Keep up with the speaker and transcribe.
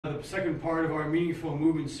The second part of our Meaningful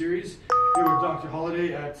Movement series here with Dr.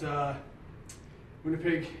 Holliday at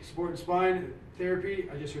Winnipeg Sport and Spine Therapy.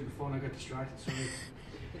 I just heard the phone, I got distracted.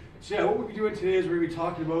 So yeah, what we'll be doing today is we're going to be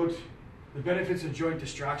talking about the benefits of joint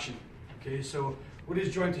distraction. Okay, so what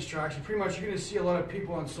is joint distraction? Pretty much you're going to see a lot of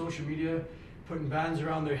people on social media putting bands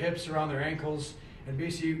around their hips, around their ankles, and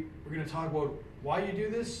basically we're going to talk about why you do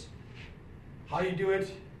this, how you do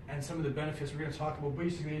it, and some of the benefits. We're going to talk about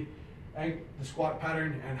basically the squat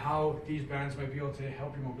pattern and how these bands might be able to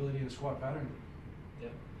help your mobility in the squat pattern. Yeah.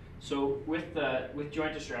 So with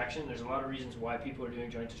joint distraction, there's a lot of reasons why people are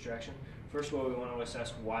doing joint distraction. First of all, we want to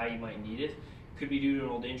assess why you might need it. Could be due to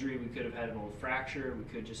an old injury. We could have had an old fracture. We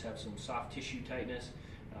could just have some soft tissue tightness.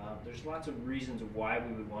 There's lots of reasons why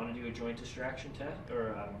we would want to do a joint distraction test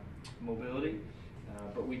or mobility.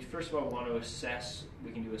 But we first of all want to assess.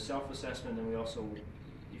 We can do a self-assessment, and we also,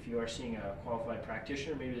 if you are seeing a qualified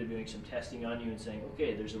practitioner, maybe they're doing some testing on you and saying,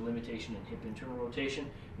 okay, there's a limitation in hip internal rotation.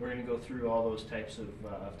 We're going to go through all those types of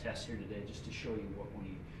tests here today just to show you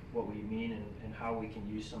what we mean and how we can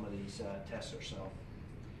use some of these tests ourselves.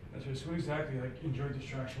 That's right. So what exactly, like in joint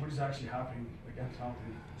distraction, what is actually happening, like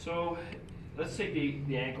anatomically? So let's take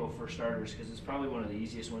the ankle for starters, because it's probably one of the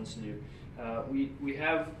easiest ones to do. We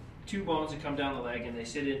have two bones that come down the leg and they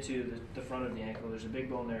sit into the front of the ankle. There's a big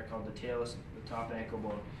bone there called the talus, the top ankle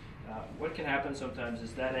bone. What can happen sometimes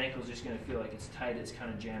is that ankle is just going to feel like it's tight, it's kind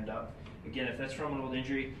of jammed up. Again, if that's from an old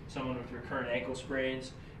injury, someone with recurrent ankle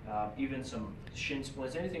sprains, even some shin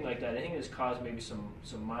splints, anything like that, anything that's caused maybe some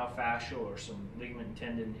myofascial or some ligament and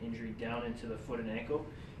tendon injury down into the foot and ankle,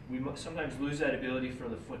 we sometimes lose that ability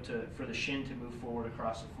for the shin to move forward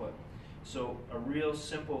across the foot. So a real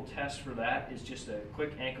simple test for that is just a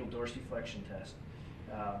quick ankle dorsiflexion test.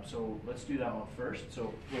 So let's do that one first.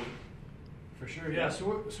 So for sure, yeah. So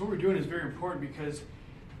what we're doing is very important, because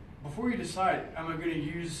before you decide, am I going to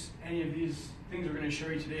use any of these things we're going to show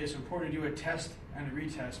you today, it's important to do a test and a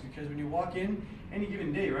retest, because when you walk in any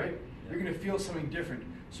given day, right, you're going to feel something different.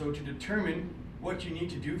 So to determine what you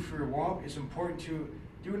need to do for your warm-up, it's important to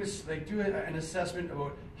do an assessment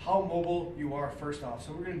about how mobile you are first off.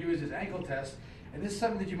 So what we're going to do is this ankle test, and this is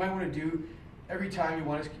something that you might want to do every time you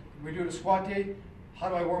want to. We're doing a squat day. How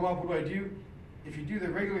do I warm up? What do I do? If you do the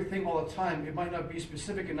regular thing all the time, it might not be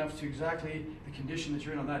specific enough to exactly the condition that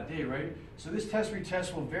you're in on that day, right? So this test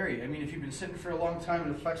retest will vary. I mean, if you've been sitting for a long time in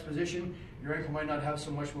a flex position, your ankle might not have so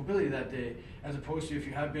much mobility that day, as opposed to if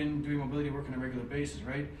you have been doing mobility work on a regular basis,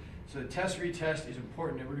 right? So the test retest is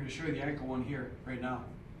important, and we're going to show you the ankle one here right now.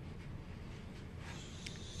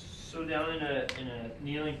 So down in a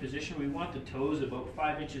kneeling position, we want the toes about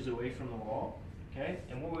 5 inches away from the wall, okay?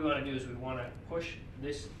 And what we want to do is we want to push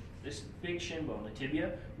this big shin bone, the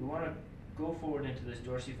tibia. We want to go forward into this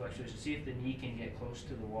dorsiflexor to see if the knee can get close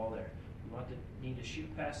to the wall there. We want the knee to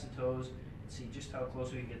shoot past the toes and see just how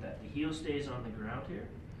close we can get that. The heel stays on the ground here.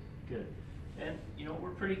 Good. And you know,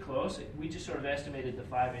 we're pretty close. We just sort of estimated the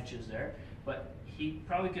 5 inches there, but he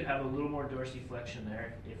probably could have a little more dorsiflexion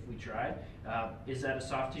there if we tried. Is that a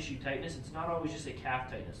soft tissue tightness? It's not always just a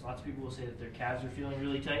calf tightness. Lots of people will say that their calves are feeling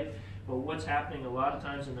really tight, but what's happening a lot of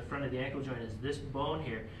times in the front of the ankle joint is this bone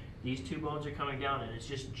here, these two bones are coming down and it's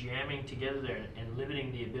just jamming together there and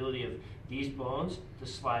limiting the ability of these bones to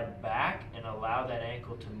slide back and allow that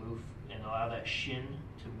ankle to move and allow that shin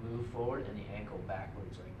to move forward and the ankle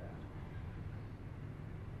backwards like that.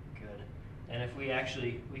 Good. And if we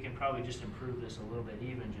can probably just improve this a little bit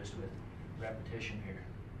even just with repetition here.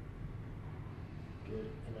 Good.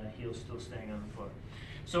 And that heel's still staying on the foot.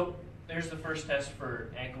 So there's the first test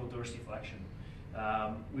for ankle dorsiflexion.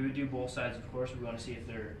 We would do both sides, of course. We want to see if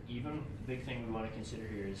they're even. The big thing we want to consider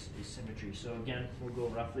here is symmetry. So again, we'll go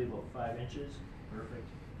roughly about 5 inches. Perfect.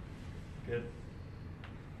 Good.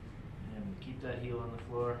 And keep that heel on the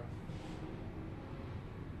floor.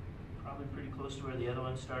 Probably pretty close to where the other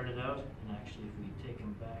one started out. And actually, if we take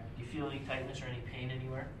them back, do you feel any tightness or any pain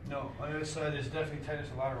anywhere? No, on the other side there's definitely tightness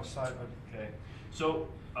on the lateral side, but okay. So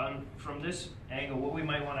from this angle, what we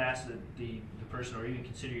might want to ask the person, or even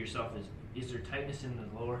consider yourself, is there tightness in the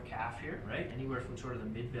lower calf here, right? Anywhere from sort of the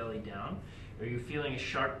mid-belly down? Are you feeling a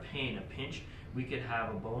sharp pain, a pinch? We could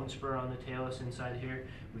have a bone spur on the talus inside here.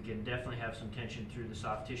 We can definitely have some tension through the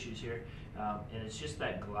soft tissues here. And it's just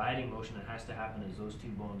that gliding motion that has to happen as those two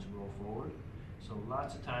bones roll forward. So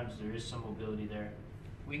lots of times there is some mobility there.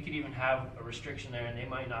 We could even have a restriction there and they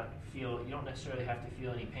might not feel, you don't necessarily have to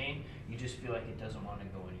feel any pain, you just feel like it doesn't want to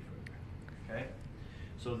go any further, okay?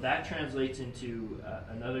 So that translates into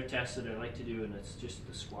another test that I like to do, and it's just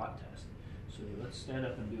the squat test. So let's stand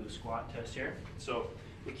up and do a squat test here. So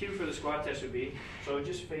the cue for the squat test would be, so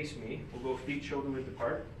just face me. We'll go feet shoulder width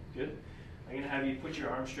apart. Good. I'm going to have you put your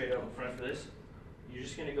arms straight out in front for this. You're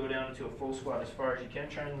just going to go down into a full squat as far as you can.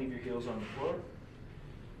 Try and leave your heels on the floor.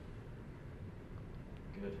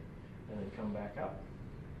 Good. And then come back up.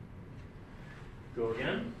 Go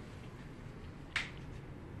again.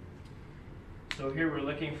 So here we're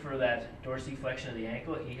looking for that dorsiflexion of the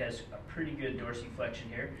ankle. He has a pretty good dorsiflexion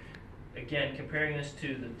here. Again, comparing this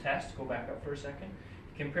to the test, go back up for a second.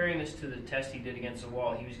 Comparing this to the test he did against the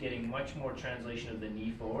wall, he was getting much more translation of the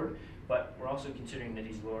knee forward, but we're also considering that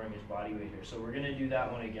he's lowering his body weight here. So we're going to do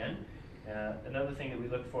that one again. Another thing that we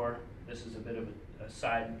look for, this is a bit of a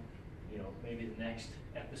side, maybe the next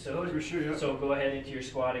episode. For sure, yeah. So go ahead into your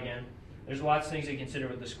squat again. There's lots of things to consider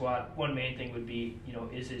with the squat. One main thing would be,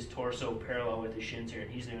 is his torso parallel with his shins here?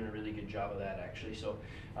 And he's doing a really good job of that, actually. So,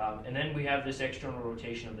 and then we have this external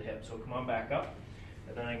rotation of the hip. So come on back up,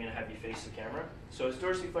 and then I'm going to have you face the camera. So his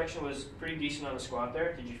dorsiflexion was pretty decent on the squat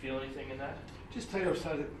there. Did you feel anything in that? Just tight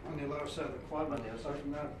outside on the left side of the quad. On the outside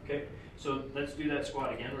from that. Okay, so let's do that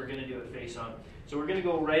squat again. We're going to do it face on. So we're going to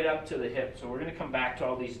go right up to the hip. So we're going to come back to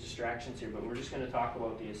all these distractions here, but we're just going to talk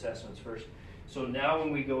about the assessments first. So now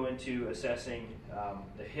when we go into assessing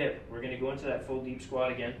the hip, we're going to go into that full deep squat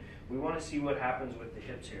again. We want to see what happens with the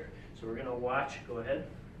hips here. So we're going to watch. Go ahead.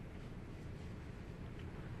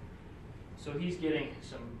 So he's getting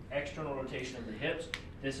some external rotation of the hips.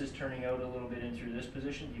 This is turning out a little bit in through this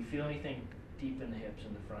position. Do you feel anything deep in the hips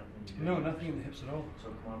in the front? No, nothing in the hips at all.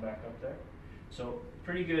 So come on back up there. So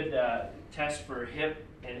pretty good test for hip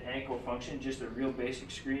and ankle function. Just a real basic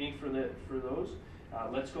screening for those.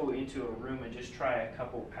 Let's go into a room and just try a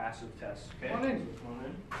couple passive tests. Okay. Come on in. Come on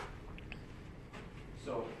in.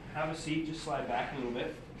 So have a seat. Just slide back a little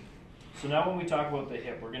bit. So now when we talk about the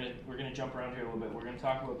hip, we're gonna jump around here a little bit. We're gonna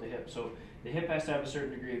talk about the hip. So the hip has to have a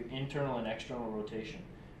certain degree of internal and external rotation.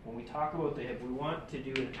 When we talk about the hip, we want to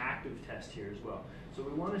do an active test here as well. So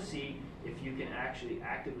we want to see if you can actually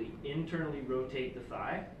actively internally rotate the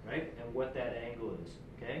thigh, right, and what that angle is.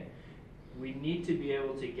 Okay. We need to be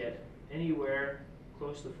able to get anywhere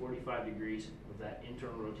close to 45 degrees of that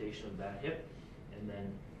internal rotation of that hip, and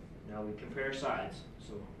then now we compare sides.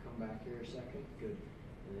 So come back here a second. Good.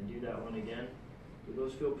 And then do that one again. Do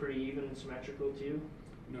those feel pretty even and symmetrical to you?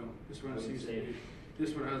 No, this one seems to be.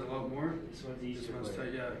 This one has a lot more. This one's easier. This one's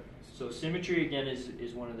tight, yeah. So symmetry again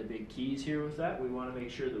is one of the big keys here with that. We want to make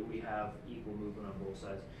sure that we have equal movement on both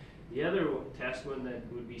sides. The other test one that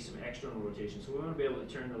would be some external rotation. So we want to be able to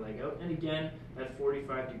turn the leg out, and again that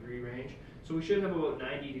 45-degree range. So we should have about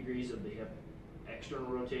 90 degrees of the hip external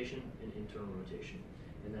rotation and internal rotation,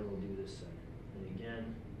 and then we'll do this side. And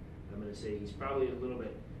again, I'm going to say he's probably a little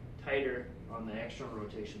bit tighter on the external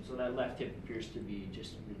rotation, so that left hip appears to be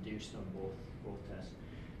just reduced on both tests.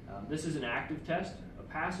 This is an active test. A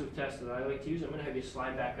passive test that I like to use, I'm going to have you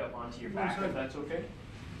slide back up onto your back if that's okay.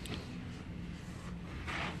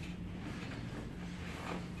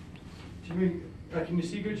 Can you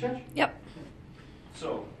see good, Chach? Yep.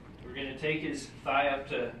 So we're going to take his thigh up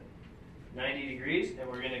to 90 degrees, and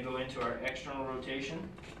we're going to go into our external rotation.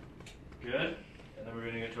 Good. And then we're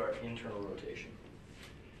going to go to our internal rotation.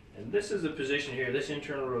 And this is the position here, this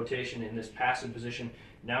internal rotation in this passive position.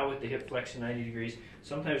 Now with the hip flexed 90 degrees,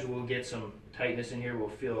 sometimes we'll get some tightness in here. We'll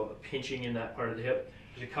feel a pinching in that part of the hip.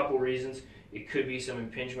 There's a couple reasons. It could be some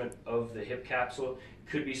impingement of the hip capsule.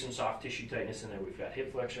 It could be some soft tissue tightness in there. We've got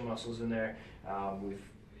hip flexor muscles in there.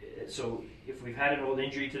 So if we've had an old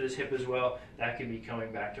injury to this hip as well, that could be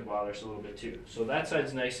coming back to bother us a little bit too. So that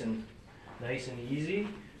side's nice and easy.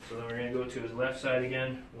 So then we're going to go to his left side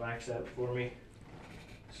again. Relax that for me.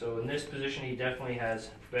 So in this position, he definitely has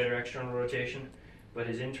better external rotation, but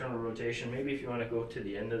his internal rotation, maybe if you want to go to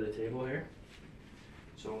the end of the table here.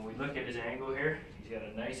 So when we look at his angle here, he's got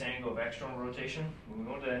a nice angle of external rotation. When we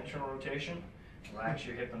go into that internal rotation, relax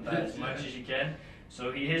your hip and thigh as much as you can.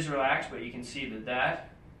 So he is relaxed, but you can see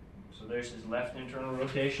so there's his left internal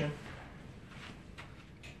rotation,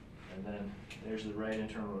 and then there's the right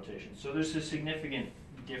internal rotation. So there's a significant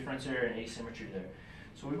difference there and asymmetry there.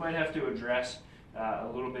 So we might have to address a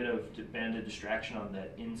little bit of banded distraction on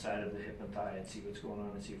that inside of the hip and thigh and see what's going on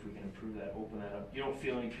and see if we can improve that, open that up. You don't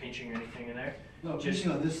feel any pinching or anything in there? No, Just,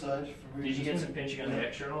 pinching on this side. Did you get some pinching on the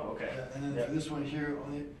external? Okay. Yeah, and then for this one here,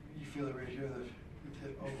 only you feel it right here.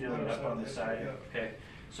 You're feeling it up on this side? Yeah. Okay.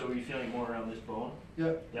 So are you feeling more around this bone?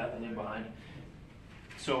 Yeah. Yeah, and then behind.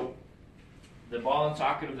 So the ball and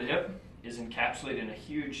socket of the hip is encapsulated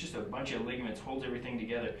in just a bunch of ligaments, holds everything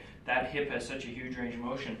together. That hip has such a huge range of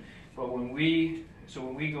motion. But when we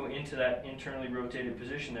go into that internally rotated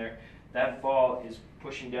position there, that ball is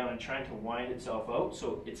pushing down and trying to wind itself out.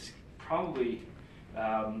 So it's probably,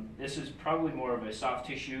 this is probably more of a soft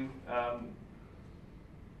tissue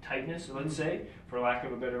tightness, let's say, for lack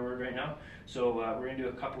of a better word right now. So we're gonna do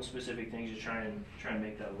a couple specific things to try and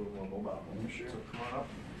make that a little more mobile. Sure. So come on up.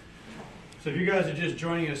 So if you guys are just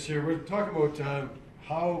joining us here, we're talking about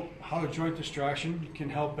how joint distraction can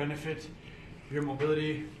help benefit your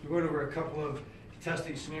mobility. We're going over a couple of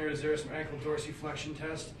testing scenarios there, some ankle dorsiflexion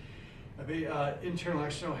test, internal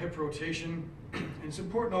external hip rotation. And it's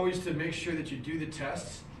important always to make sure that you do the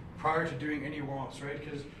tests prior to doing any warm-ups, right?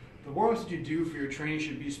 Because the warm-ups that you do for your training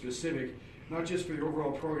should be specific, not just for your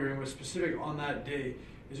overall programming, but specific on that day.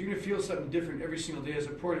 Because you're going to feel something different every single day. It's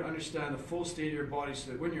important to understand the full state of your body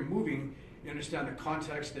so that when you're moving, you understand the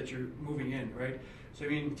context that you're moving in, right? So I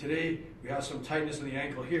mean, today we have some tightness in the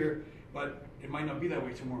ankle here, but it might not be that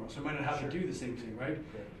way tomorrow. So I might not have to do the same thing, right?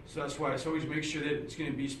 Yeah. So that's why it's always make sure that it's going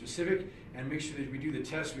to be specific and make sure that we do the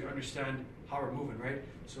test, we understand how we're moving, right?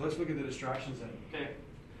 So let's look at the distractions then. Okay,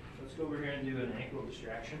 let's go over here and do an ankle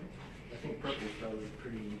distraction. I think purple is probably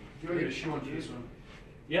pretty. You want to get a shoe on for this one?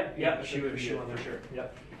 Yep, Yeah, yep, shoe would be shoe good, for sure.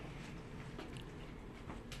 Yep.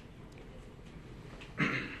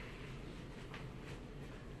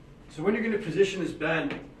 So when you're going to position this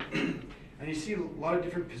band, and you see a lot of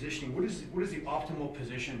different positioning, what is the optimal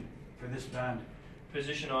position for this band?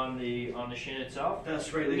 Position on the shin itself.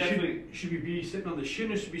 That's right. Should we be sitting on the shin,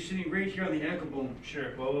 or should we be sitting right here on the ankle bone?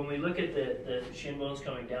 Sure. Well, when we look at the shin bones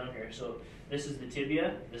coming down here, so this is the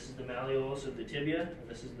tibia, this is the malleolus of the tibia, and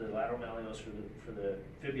this is the lateral malleolus for the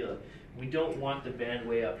fibula. We don't want the band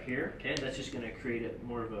way up here. Okay, that's just going to create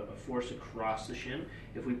more of a force across the shin.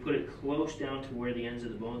 If we put it close down to where the ends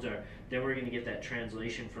of the bones are, then we're going to get that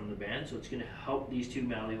translation from the band. So it's going to help these two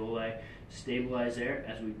malleoli stabilize there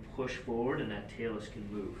as we push forward, and that talus can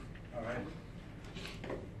move. All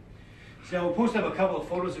right. So we'll post up a couple of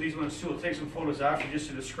photos of these ones too. We'll take some photos after just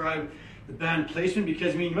to describe the band placement,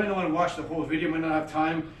 because I mean, you might not want to watch the whole video, you might not have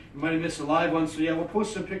time, you might have missed a live one. So yeah, we'll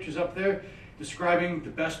post some pictures up there describing the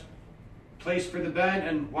best place for the band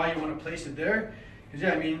and why you want to place it there. Because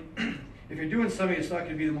yeah, I mean, if you're doing something, it's not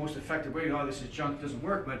going to be the most effective way. Oh, this is junk, doesn't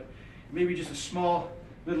work. But maybe just a small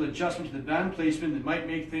little adjustment to the band placement that might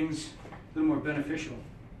make things a little more beneficial.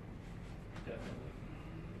 Definitely.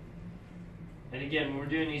 And again, when we're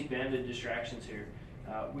doing these banded distractions here,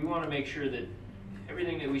 we want to make sure that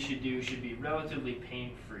everything that we should do should be relatively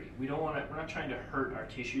pain-free. We're not trying to hurt our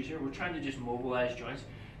tissues here. We're trying to just mobilize joints.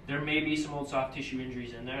 There may be some old soft tissue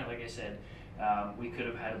injuries in there. Like I said, we could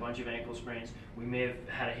have had a bunch of ankle sprains. We may have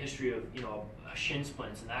had a history of, shin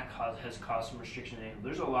splints, and that has caused some restriction in the ankle.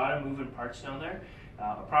 There's a lot of moving parts down there.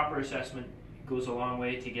 A proper assessment goes a long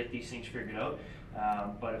way to get these things figured out.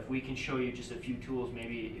 But if we can show you just a few tools,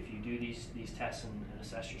 maybe if you do these tests and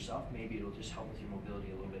assess yourself, maybe it'll just help with your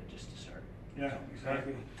mobility a little bit just to start. Yeah,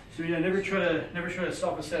 exactly. So yeah, never try to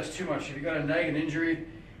self-assess too much. If you got a nagging injury,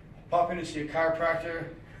 pop in and see a chiropractor,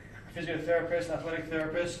 physiotherapist, athletic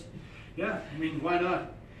therapist. Yeah, I mean, why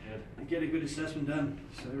not? Good. Get a good assessment done.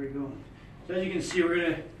 So there we go. So as you can see, we're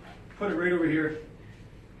going to put it right over here.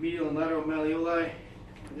 Medial and lateral malleoli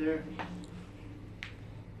there.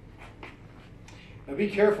 Now be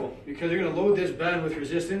careful, because you're going to load this band with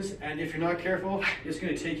resistance, and if you're not careful, it's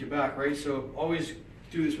going to take you back, right? So always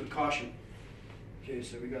do this with caution. Okay,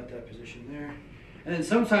 so we got that position there. And then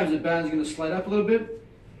sometimes the band's going to slide up a little bit.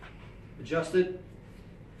 Adjust it.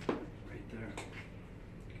 Right there. Good.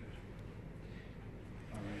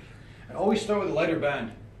 All right. And always start with a lighter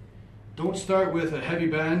band. Don't start with a heavy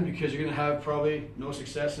band, because you're going to have probably no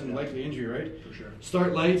success and likely injury, right? For sure.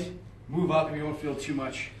 Start light, move up if you don't feel too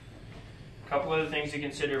much. A couple other things to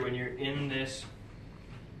consider when you're in this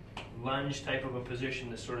lunge type of a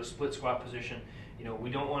position, this sort of split squat position.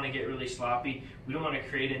 We don't want to get really sloppy. We don't want to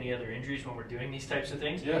create any other injuries when we're doing these types of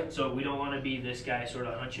things. Yeah. So we don't want to be this guy sort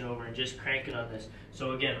of hunching over and just cranking on this.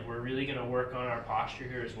 So again, we're really going to work on our posture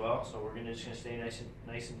here as well. So we're just going to stay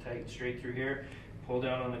nice and tight and straight through here. Pull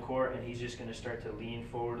down on the core, and he's just going to start to lean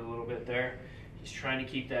forward a little bit there. He's trying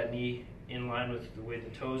to keep that knee in line with the way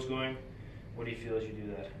the toe's going. What do you feel as you do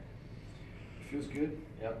that? It feels good.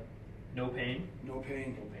 Yep. No pain? No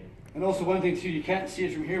pain. No pain. And also one thing too, you can't see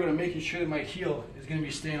it from here, but I'm making sure that my heel is going to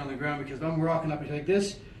be staying on the ground, because if I'm rocking up like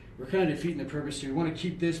this, we're kind of defeating the purpose here. We want to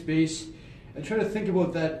keep this base, and try to think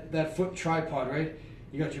about that foot tripod, right?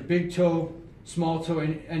 You got your big toe, small toe,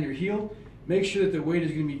 and your heel. Make sure that the weight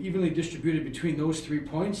is going to be evenly distributed between those 3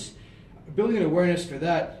 points. Building an awareness for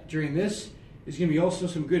that during this is going to be also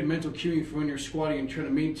some good mental cueing for when you're squatting and trying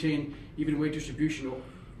to maintain even weight distribution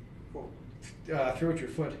throughout your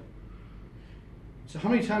foot. So how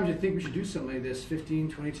many times do you think we should do something like this? 15,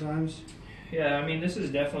 20 times? Yeah, I mean, this is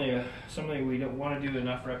definitely something we don't want to do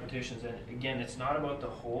enough repetitions. And again, it's not about the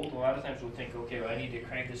hold. A lot of times we'll think, okay, well, I need to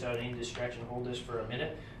crank this out, I need to stretch and hold this for a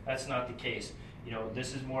minute. That's not the case. You know,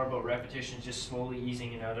 this is more about repetitions, just slowly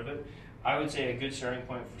easing it out of it. I would say a good starting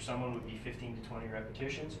point for someone would be 15 to 20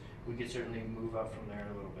 repetitions. We could certainly move up from there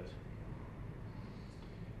a little bit.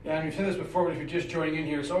 Yeah, and we've said this before, but if you're just joining in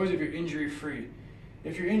here, it's always if you're injury-free.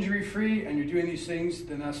 If you're injury-free and you're doing these things,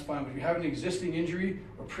 then that's fine. But if you have an existing injury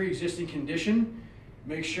or pre-existing condition,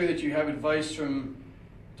 make sure that you have advice from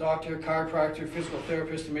doctor, chiropractor, physical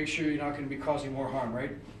therapist to make sure you're not going to be causing more harm,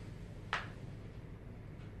 right?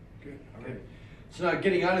 Good. Okay. So now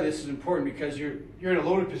getting out of this is important because you're in a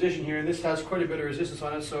loaded position here, and this has quite a bit of resistance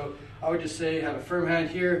on it. So I would just say have a firm hand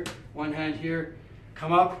here, one hand here,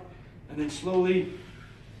 come up, and then slowly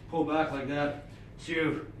pull back like that. So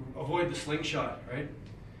you avoid the slingshot, right?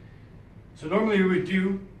 So normally we would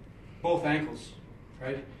do both ankles,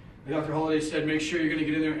 right? Like Dr. Holliday said, make sure you're going to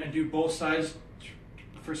get in there and do both sides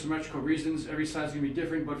for symmetrical reasons. Every side's going to be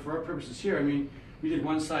different, but for our purposes here, I mean, we did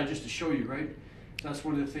one side just to show you, right? That's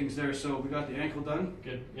one of the things there. So we got the ankle done.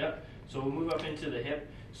 Good. Yep. So we'll move up into the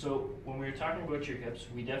hip. So when we were talking about your hips,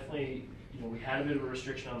 we definitely, we had a bit of a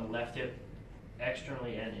restriction on the left hip,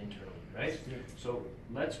 externally and internally, right? Yeah. So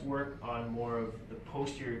let's work on more of the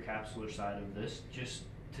posterior capsular side of this, just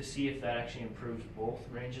to see if that actually improves both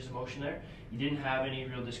ranges of motion there. You didn't have any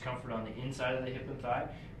real discomfort on the inside of the hip and thigh.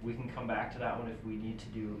 We can come back to that one if we need to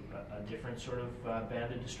do a different sort of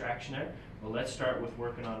banded distraction there. But let's start with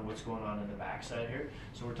working on what's going on in the backside here.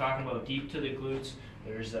 So we're talking about deep to the glutes.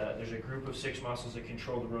 There's a group of 6 muscles that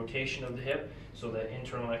control the rotation of the hip, so the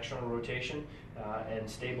internal external rotation, and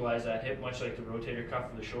stabilize that hip, much like the rotator cuff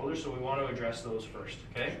of the shoulder. So we want to address those first,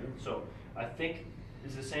 okay? Sure. So I think,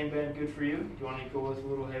 is the same band good for you? Do you want to go with a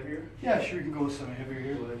little heavier? Yeah, sure, you can go with something heavier A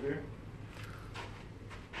here. little heavier.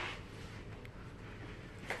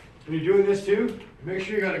 When you're doing this too, make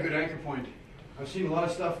sure you got a good anchor point. I've seen a lot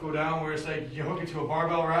of stuff go down where it's like you hook it to a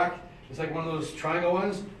barbell rack. It's like one of those triangle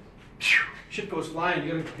ones. Shit goes flying.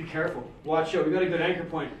 You gotta be careful. Watch out. We got a good anchor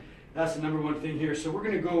point. That's the number one thing here. So we're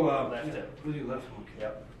gonna go Left hip. We'll do left hook.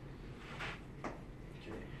 Yep. Okay.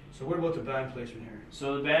 So what about the band placement here?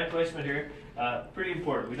 So the band placement here, pretty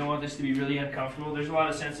important. We don't want this to be really uncomfortable. There's a lot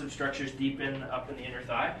of sensitive structures up in the inner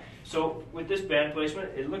thigh. So with this band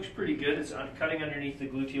placement, it looks pretty good. It's cutting underneath the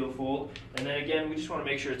gluteal fold. And then again, we just want to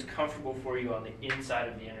make sure it's comfortable for you on the inside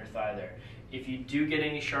of the inner thigh there. If you do get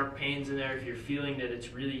any sharp pains in there, if you're feeling that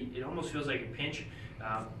it almost feels like a pinch,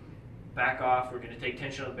 back off. We're going to take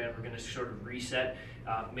tension on the band. We're going to sort of reset.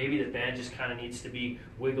 Maybe the band just kind of needs to be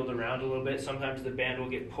wiggled around a little bit. Sometimes the band will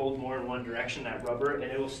get pulled more in one direction, that rubber, and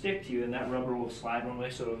it will stick to you, and that rubber will slide one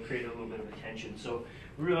way, so it'll create a little bit of a tension. So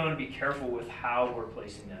we really want to be careful with how we're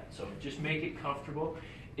placing that. So just make it comfortable.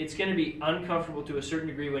 It's going to be uncomfortable to a certain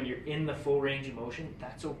degree when you're in the full range of motion.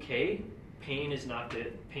 That's okay. Pain is not the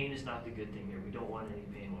good thing here. We don't want any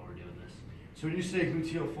pain while we're doing this. So when you say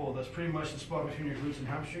gluteal fold, that's pretty much the spot between your glutes and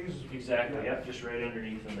hamstrings? Exactly. Yep. Just right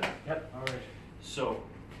underneath them there. Yep. All right. So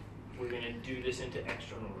we're going to do this into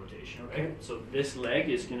external rotation. Okay. Right? So this leg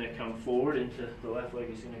is going to come forward into the left leg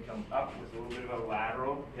is going to come up with a little bit of a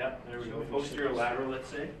lateral. Yep. There we go. Posterior lateral, let's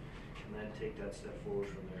say, and then take that step forward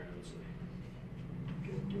from there. I would say.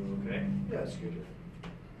 Good. Doing okay. Yeah, it's good.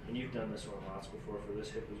 And you've done this one lots before for this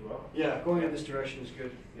hip as well. Yeah, going in this direction is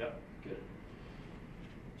good. Yep. Good.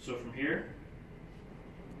 So from here.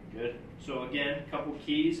 Good. So again, a couple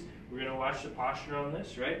keys. We're going to watch the posture on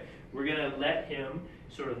this, right? We're going to let him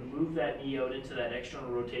sort of move that knee out into that external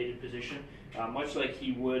rotated position, much like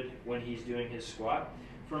he would when he's doing his squat.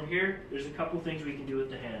 From here, there's a couple things we can do with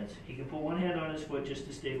the hands. He can put one hand on his foot just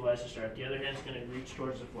to stabilize the start. The other hand's going to reach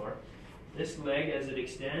towards the floor. This leg, as it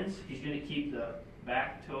extends, he's going to keep the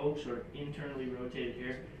back toe sort of internally rotated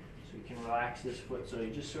here, so you can relax this foot. So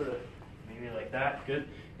you just sort of maybe like that. Good.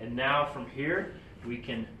 And now from here, we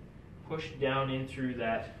can push down in through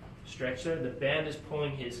that stretch there. The band is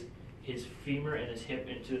pulling his femur and his hip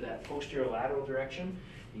into that posterior lateral direction.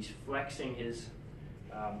 He's flexing his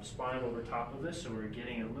spine over top of this, so we're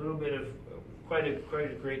getting a little bit of quite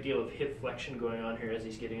a great deal of hip flexion going on here as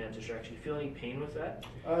he's getting that distraction. You feel any pain with that?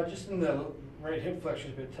 Just in the right hip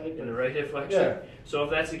flexion is a bit tight. In the right hip flexion? Yeah. So if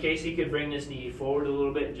that's the case, he could bring this knee forward a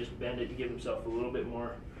little bit and just bend it to give himself a little bit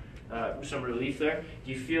more, some relief there.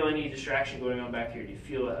 Do you feel any distraction going on back here? Do you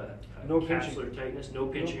feel a No capsular tightness? No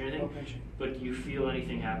pinching or anything? No pinching. But do you feel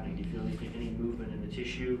anything happening? Do you feel any movement in the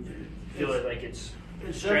tissue? Do you feel like it's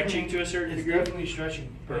It's stretching definitely- to a certain It's degree? definitely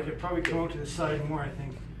stretching. But I could probably come out to the side more, I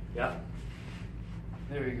think. Yeah.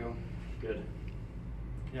 There you go. Good.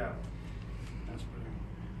 Yeah. That's better.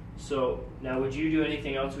 So now, would you do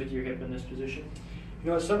anything else with your hip in this position?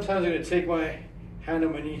 You know, sometimes I'm going to take my hand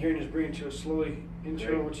on my knee here and just bring it to a slowly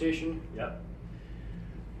internal rotation. Yep.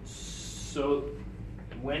 So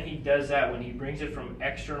when he does that, when he brings it from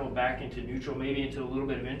external back into neutral, maybe into a little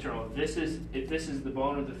bit of internal, if this is the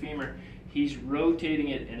bone of the femur, he's rotating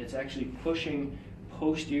it and it's actually pushing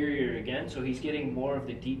posterior again, so he's getting more of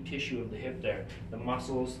the deep tissue of the hip there, the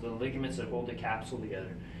muscles, the ligaments that hold the capsule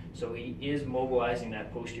together. So he is mobilizing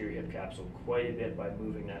that posterior hip capsule quite a bit by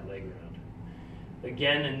moving that leg around.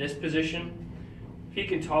 Again, in this position, if he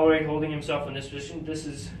can tolerate holding himself in this position, this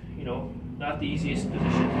is, you know, not the easiest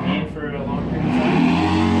position to be in for a long period of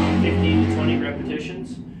time. 15 to 20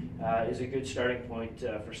 repetitions is a good starting point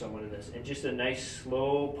for someone in this. And just a nice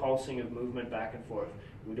slow pulsing of movement back and forth.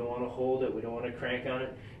 We don't want to hold it. We don't want to crank on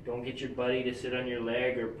it. Don't get your buddy to sit on your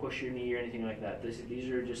leg or push your knee or anything like that.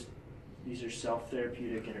 These are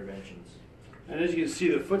self-therapeutic interventions. And as you can see,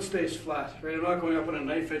 the foot stays flat, right? I'm not going up on a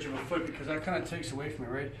knife edge of a foot because that kind of takes away from it,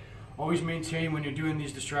 right? Always maintain when you're doing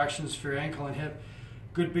these distractions for your ankle and hip,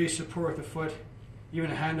 good base support with the foot,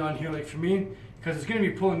 even a hand on here like for me, because it's going to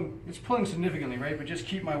be pulling significantly, right? But just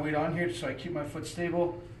keep my weight on here so I keep my foot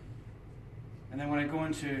stable. And then when I go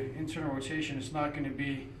into internal rotation, it's not going to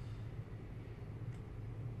be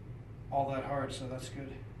all that hard, so that's good.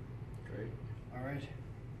 Great. All right.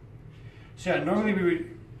 So yeah, normally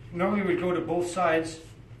we would go to both sides,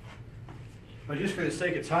 but just for the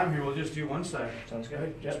sake of time here, we'll just do one side. Sounds good.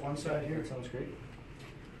 Right? Just one side here. Sounds great.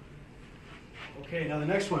 Okay, now the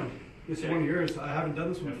next one. This is one of yours. I haven't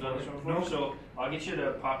done this one before. No, so I'll get you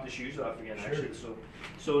to pop the shoes off again. Sure. Actually,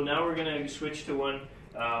 so now we're gonna switch to one.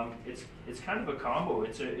 It's kind of a combo.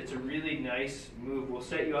 It's a really nice move. We'll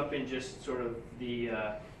set you up in just sort of the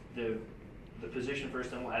position first,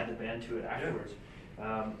 then we'll add the band to it afterwards.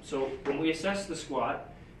 So when we assess the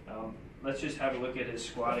squat, let's just have a look at his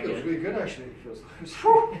squat That feels again. really good, actually.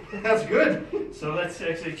 That's good. So let's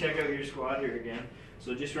actually check out your squat here again.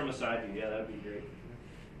 So just from a side view, yeah, that'd be great.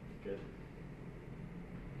 Good.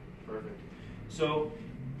 Perfect. So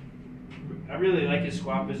I really like his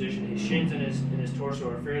squat position. His shins and his torso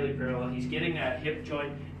are fairly parallel. He's getting that hip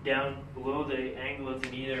joint down below the angle of the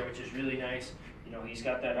knee there, which is really nice. You know, he's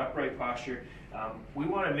got that upright posture. We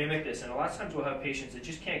want to mimic this, and a lot of times we'll have patients that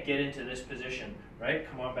just can't get into this position, right?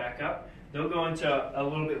 Come on back up. They'll go into a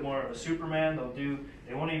little bit more of a Superman.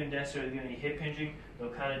 They won't even necessarily do any hip hinging. They'll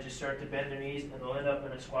kind of just start to bend their knees, and they'll end up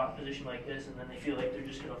in a squat position like this, and then they feel like they're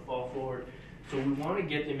just going to fall forward. So we want to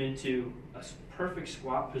get them into a perfect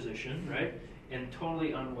squat position, right? And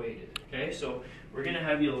totally unweighted, okay? So we're going to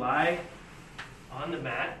have you lie on the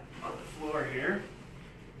mat, on the floor here.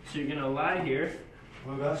 So you're going to lie here.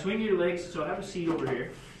 Swing your legs, so have a seat over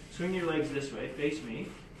here. Swing your legs this way, face me.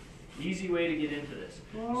 Easy way to get into this.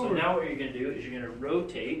 So now what you're going to do is you're going to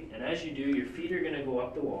rotate, and as you do, your feet are going to go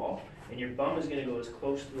up the wall, and your bum is going to go as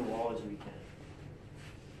close to the wall as we can.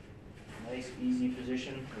 Nice, easy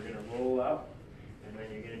position. We're going to roll up, and then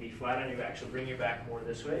you're going to be flat on your back, so bring your back more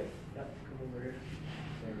this way. Yep, come over here.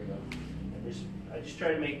 There we go.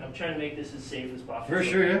 I'm trying to make this as safe as possible. For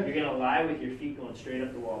sure, yeah. You're going to lie with your feet going straight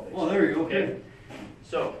up the wall, basically. Oh, there we go. Okay.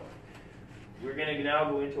 So, we're going to now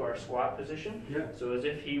go into our squat position. Yeah. So as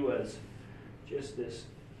if he was just this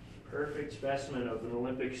perfect specimen of an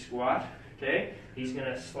Olympic squat, okay? He's going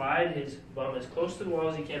to slide his bum as close to the wall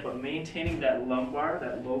as he can, but maintaining that lumbar,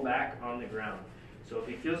 that low back on the ground. So if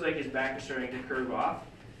he feels like his back is starting to curve off,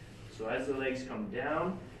 so as the legs come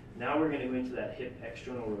down, now we're going to go into that hip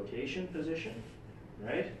external rotation position,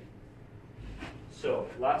 right? So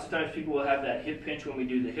lots of times people will have that hip pinch when we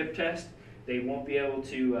do the hip test. They won't be able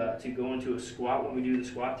to go into a squat when we do the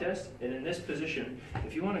squat test. And in this position,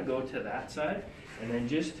 if you want to go to that side and then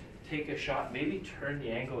just take a shot, maybe turn the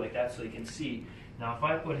angle like that so you can see. Now if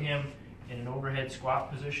I put him in an overhead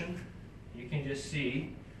squat position, you can just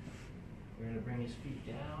see, we're going to bring his feet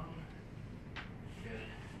down. Good.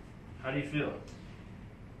 How do you feel?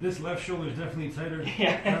 This left shoulder is definitely tighter.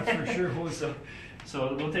 Yeah. That's for sure. Holy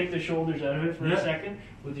So we'll take the shoulders out of it for a second.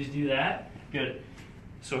 We'll just do that. Good.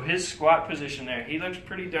 So his squat position there, he looks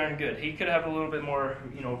pretty darn good. He could have a little bit more,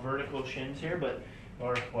 vertical shins here,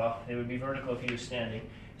 it would be vertical if he was standing.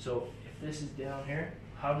 So if this is down here,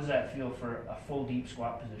 how does that feel for a full deep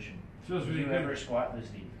squat position? Feels really good. Do you ever squat this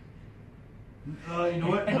deep? You know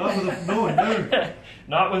what? Never.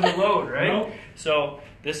 Not with a load, right? No. So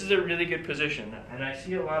this is a really good position, and I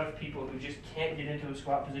see a lot of people who just can't get into a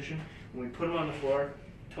squat position. When we put them on the floor,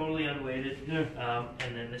 totally unweighted,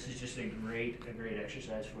 and then this is just a great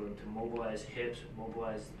exercise for them to mobilize hips,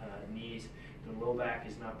 mobilize knees. The low back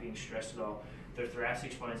is not being stressed at all. their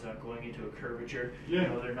thoracic spine's not going into a curvature. Yeah. You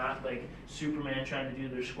know, they're not like Superman trying to do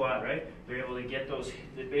their squat, right? They're able to get those.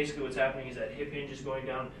 Basically, what's happening is that hip hinge is going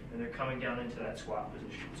down, and they're coming down into that squat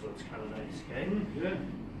position. So it's kind of nice. Okay. Yeah.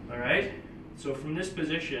 All right. So from this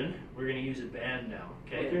position, we're going to use a band now.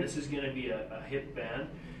 Okay. Okay. And this is going to be a hip band.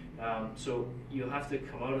 So you'll have to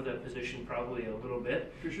come out of that position probably a little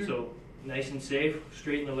bit. For sure. So nice and safe.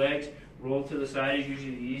 Straighten the legs. Roll to the side is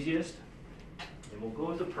usually the easiest. And we'll go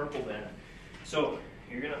with the purple band. So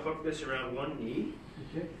you're going to hook this around one knee.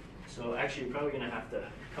 Okay. So actually you're probably going to have to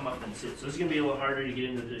come up and sit. So this is going to be a little harder to get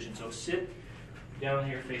into the position. So sit down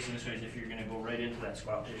here facing this way as if you're going to go right into that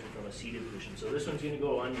squat position from a seated position. So this one's going to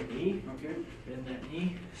go on your knee. Okay. Bend that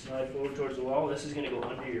knee. Slide forward towards the wall. This is going to go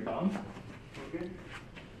under your bum. Okay.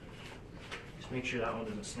 Just make sure that one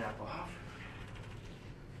doesn't snap off.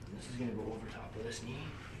 And this is going to go over top of this knee.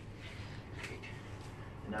 Great.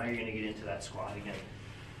 And now you're going to get into that squat again.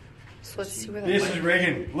 So let's see where This that is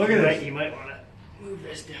Reagan. Look at this. You might want to move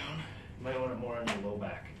this down. You might want it more on your low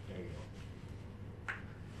back. There you go.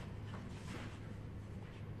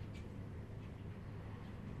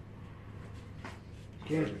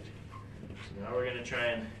 Okay. Perfect. So now we're going to try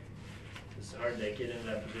and, it's hard to get into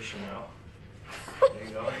that position now. There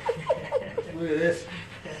you go. Look at this.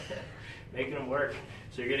 Making them work.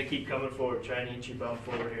 So you're going to keep coming forward, trying to inch your bum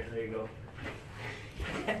forward here. There you go.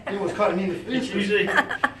 You almost caught me in the face.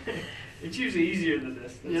 It's usually easier than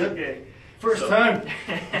this. That's Yep. okay. First time.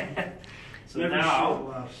 So Never now short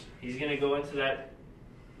laughs. he's going to go into that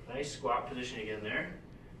nice squat position again there.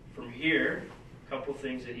 From here, a couple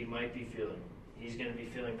things that he might be feeling. He's going to be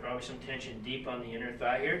feeling probably some tension deep on the inner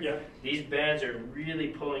thigh here. Yeah. These bands are really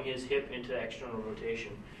pulling his hip into external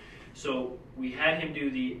rotation. So we had him do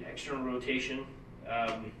the external rotation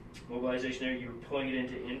mobilization there. You were pulling it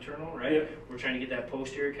into internal, right? Yeah. We're trying to get that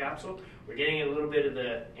posterior capsule. We're getting a little bit of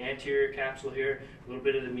the anterior capsule here, a little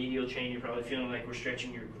bit of the medial chain. You're probably feeling like we're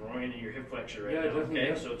stretching your groin and your hip flexor right Yeah, now. definitely, Okay,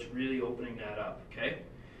 yeah. so it's really opening that up. Okay,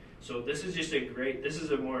 so this is just this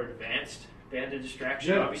is a more advanced band of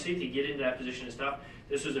distraction. Yeah. Obviously, to get into that position is tough.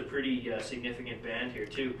 This was a pretty significant band here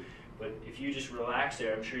too. But if you just relax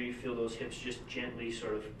there, I'm sure you feel those hips just gently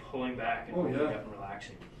sort of pulling back and opening up and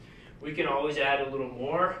relaxing. We can always add a little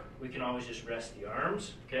more. We can always just rest the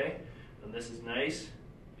arms, okay? And this is nice.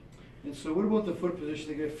 And so what about the foot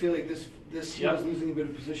position? I feel like this Yep. is losing a bit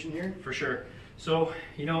of position here. For sure. So,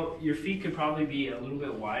 you know, your feet could probably be a little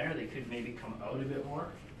bit wider. They could maybe come out a bit more,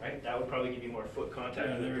 right? That would probably give you more foot contact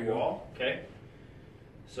Yeah, with there the we go. wall, okay?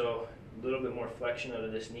 So, a little bit more flexion out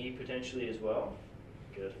of this knee potentially as well.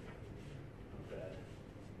 Good. Not bad.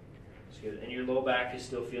 It's good. And your low back is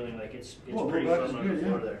still feeling like it's Oh, pretty low back firm is on the good,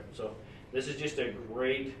 floor yeah. there. So, this is just a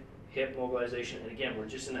great hip mobilization. And again, we're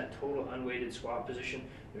just in that total unweighted squat position.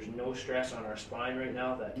 There's no stress on our spine right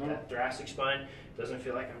now. That thoracic spine doesn't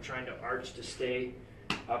feel like I'm trying to arch to stay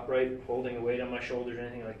upright, holding a weight on my shoulders or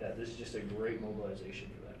anything like that. This is just a great mobilization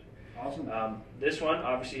for that. Awesome. This one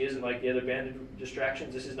obviously isn't like the other banded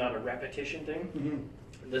distractions. This is not a repetition thing.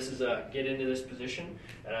 Mm-hmm. This is a get into this position,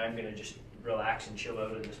 and I'm going to just relax and chill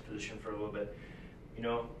out in this position for a little bit. You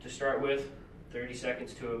know, to start with, 30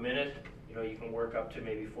 seconds to a minute. You know, you can work up to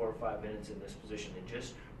maybe 4 or 5 minutes in this position and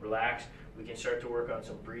just relax. We can start to work on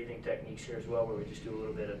some breathing techniques here as well, where we just do a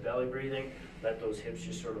little bit of belly breathing. Let those hips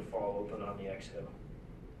just sort of fall open on the exhale.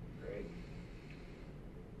 Great.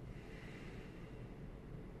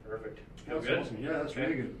 Perfect. Feel That's good? awesome. Yeah, that's Okay.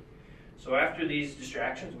 really good. So after these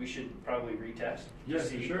distractions, we should probably retest. Yeah, to for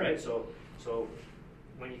see, sure. Right? So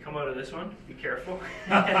when you come out of this one, be careful.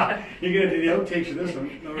 You're gonna do the outtakes of this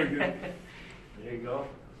one. No, we're good. There you go.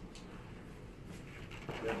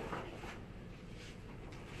 Good.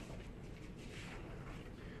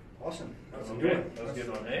 Awesome. That's a Okay, good one. that was a good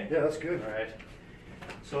one, eh? Yeah, that's good. All right.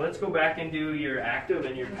 So let's go back and do your active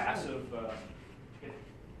and your passive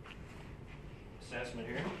assessment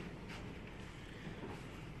here.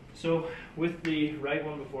 So with the right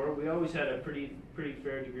one before, we always had a pretty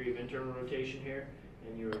fair degree of internal rotation here,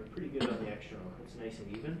 and you were pretty good on the external. It's nice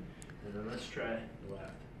and even. And then let's try the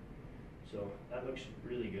left. So that looks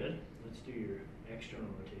really good. Let's do your external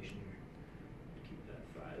rotation here. Keep that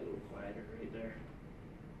thigh a little quieter right there.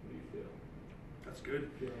 What do you feel? That's good.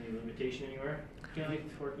 Feel any limitation anywhere? Feel like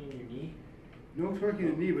torquing your knee? No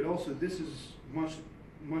torquing the knee, but also this is much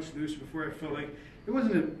looser. Before I felt like it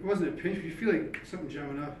wasn't a pinch, but you feel like something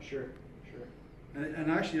jamming up. Sure.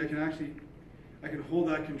 And actually, I can hold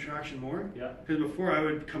that contraction more. Yeah. Because before I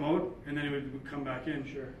would come out and then it would come back in.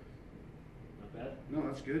 Sure. Not bad. No,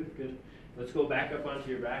 that's good. Good. Let's go back up onto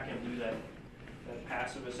your back and do that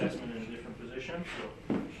passive assessment in a different position.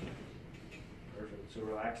 So perfect. So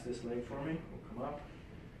relax this leg for me. We'll come up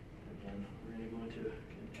and And we're going to go into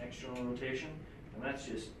an external rotation, and that's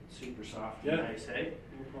just super soft Yeah. and nice, hey?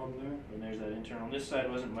 No problem there. And there's that internal. This side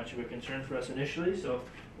wasn't much of a concern for us initially, so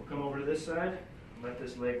we'll come over to this side and let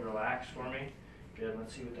this leg relax for me. Good,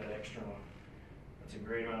 let's see what that external, that's a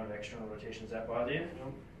great amount of external rotation. Does that bother you?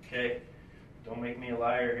 No. Okay, don't make me a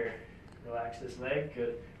liar here. Relax this leg,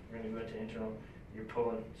 good. We're going to go into internal. You're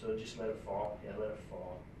pulling, so just let it fall. Yeah, let it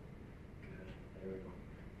fall. Good, there we go.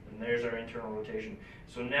 And there's our internal rotation.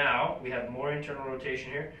 So now we have more internal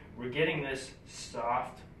rotation here. We're getting this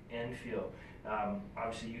soft end feel.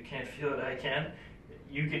 Obviously you can't feel it, I can.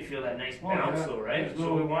 You can feel that nice bounce though, right?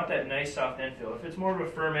 So we want that nice soft end feel. If it's more of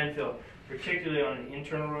a firm end feel, particularly on an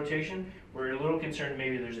internal rotation, we're a little concerned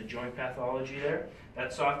maybe there's a joint pathology there.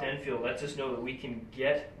 That soft end feel lets us know that we can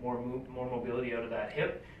get more mobility out of that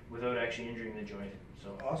hip without actually injuring the joint.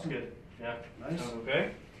 So Awesome. Good. Yeah. Nice. Sound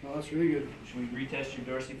okay? No, that's really good. Should we retest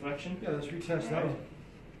your dorsiflexion? Yeah, let's retest that Alright. one.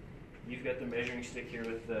 You've got the measuring stick here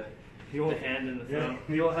with the old hand and the Yeah, thumb.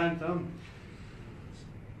 the old hand thumb.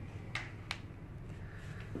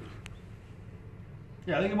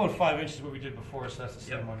 Yeah, I think about 5 inches is what we did before, so that's the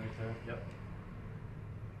same Yep. one right there. Yep.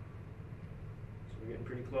 So we're getting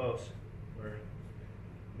pretty close. We're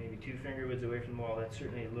maybe 2 finger widths away from the wall. That's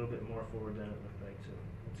certainly a little bit more forward than it looked like, so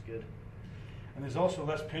that's good. And there's also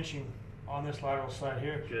less pinching on this lateral side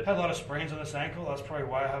here. Good. Had a lot of sprains on this ankle. That's probably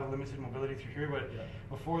why I have a limited mobility through here. But Yeah.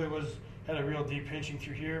 before had a real deep pinching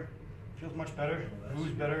through here. Feels much better. Oh, that's Moves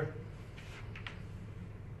good. better.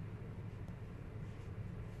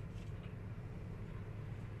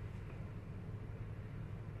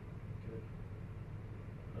 Good.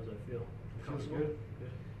 How's that feel? Feels Comfortable? good. Good.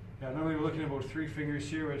 Yeah, normally we're looking at about 3 fingers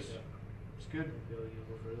here. It's, Yeah. it's good. Feel like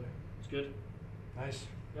you'll go further. It's good. Nice.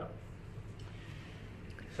 Yep.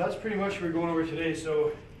 So that's pretty much what we're going over today.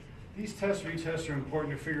 So these tests, retests are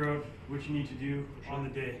important to figure out what you need to do on the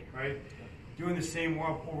day, right? Doing the same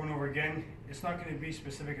warm-up over and over again, it's not going to be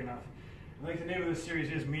specific enough. Like the name of this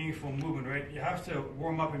series is Meaningful Movement, right? You have to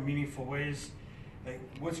warm up in meaningful ways. Like,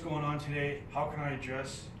 what's going on today? How can I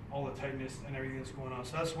address all the tightness and everything that's going on?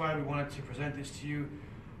 So that's why we wanted to present this to you.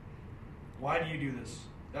 Why do you do this?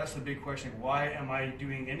 That's the big question. Why am I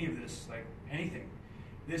doing any of this? Like, anything.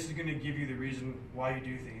 This is going to give you the reason why you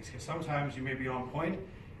do things. Because sometimes you may be on point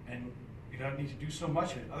and you don't need to do so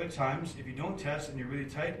much of it. Other times, if you don't test and you're really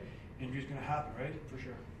tight, injury's going to happen, right? For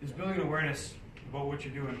sure. It's building awareness about what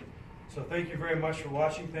you're doing. So thank you very much for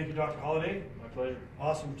watching. Thank you, Dr. Holliday. My pleasure.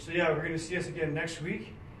 Awesome. So yeah, we're going to see us again next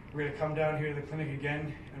week. We're going to come down here to the clinic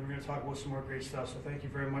again, and we're going to talk about some more great stuff. So thank you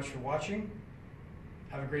very much for watching.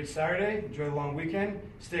 Have a great Saturday. Enjoy the long weekend.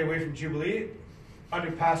 Stay away from Jubilee.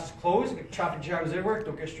 Underpass is closed. Traffic jams everywhere.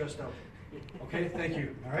 Don't get stressed out. Okay, thank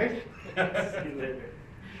you. All right? See you later.